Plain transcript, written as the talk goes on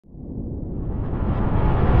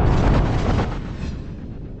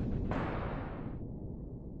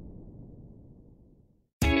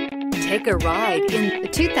Take a ride in the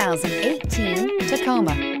 2018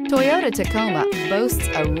 Tacoma. Toyota Tacoma boasts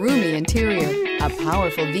a roomy interior, a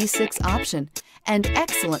powerful V6 option, and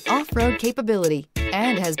excellent off-road capability,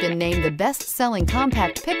 and has been named the best-selling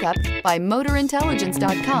compact pickup by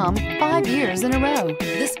MotorIntelligence.com 5 years in a row.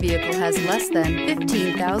 This vehicle has less than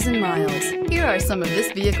 15,000 miles. Here are some of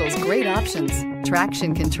this vehicle's great options: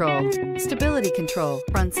 traction control, stability control,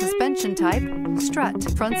 front suspension type,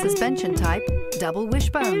 strut, front suspension type, double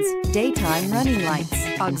wishbones, daytime running lights,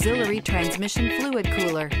 auxiliary transmission fluid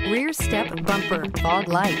cooler, rear step bumper, fog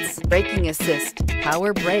lights, braking assist,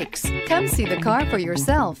 power brakes. Come see the car for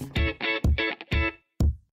yourself.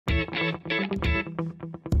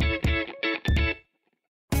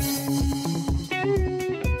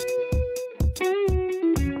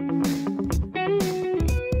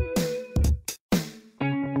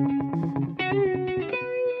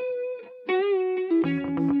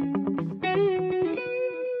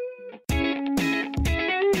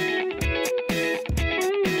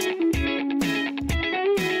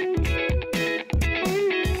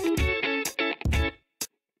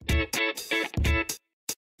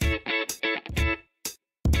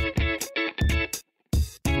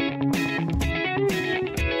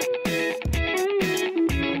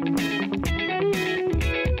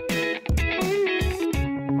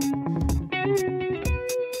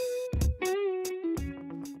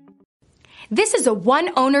 This is a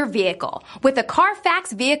one-owner vehicle with a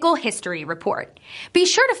CarFax Vehicle History Report. Be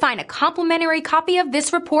sure to find a complimentary copy of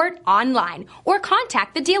this report online or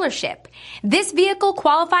contact the dealership. This vehicle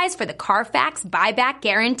qualifies for the CarFax Buyback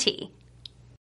Guarantee.